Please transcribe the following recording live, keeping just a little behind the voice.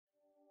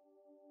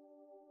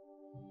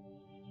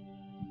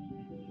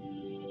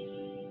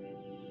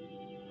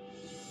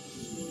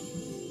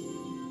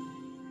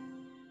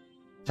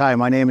Hi,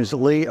 my name is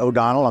Lee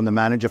O'Donnell. I'm the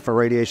manager for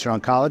Radiation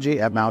Oncology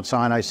at Mount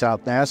Sinai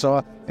South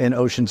Nassau in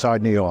Oceanside,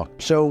 New York.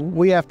 So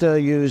we have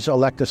to use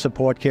Elekta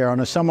Support Care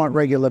on a somewhat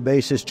regular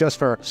basis just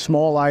for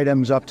small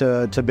items up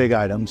to big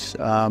items.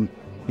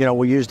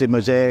 We use the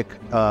Mosaic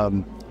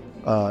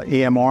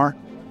EMR,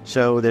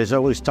 so there's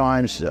always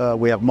times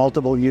we have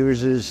multiple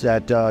users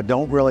that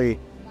don't really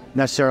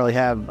necessarily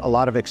have a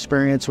lot of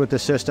experience with the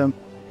system,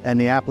 and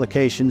the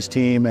applications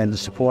team and the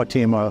support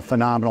team are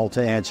phenomenal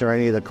to answer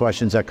any of the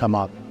questions that come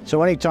up.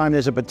 So anytime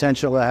there's a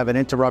potential to have an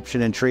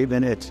interruption in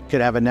treatment, it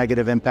could have a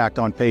negative impact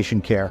on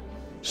patient care.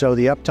 So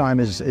the uptime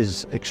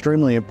is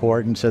extremely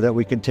important so that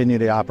we continue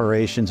the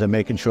operations and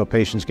making sure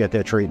patients get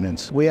their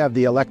treatments. We have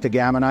the Elekta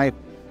Gamma Knife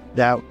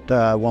that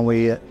when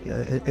we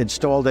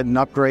installed it and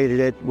upgraded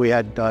it, we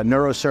had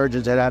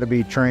neurosurgeons that had to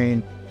be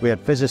trained. We had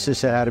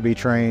physicists that had to be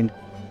trained.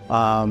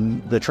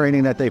 The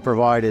training that they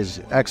provide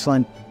is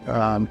excellent.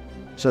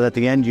 So that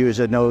the end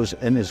user knows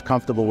and is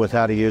comfortable with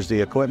how to use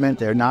the equipment.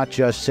 They're not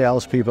just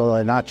salespeople,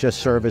 they're not just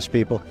service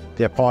people,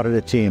 they're part of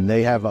the team.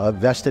 They have a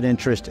vested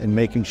interest in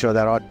making sure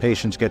that our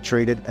patients get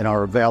treated and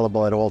are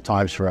available at all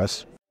times for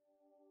us.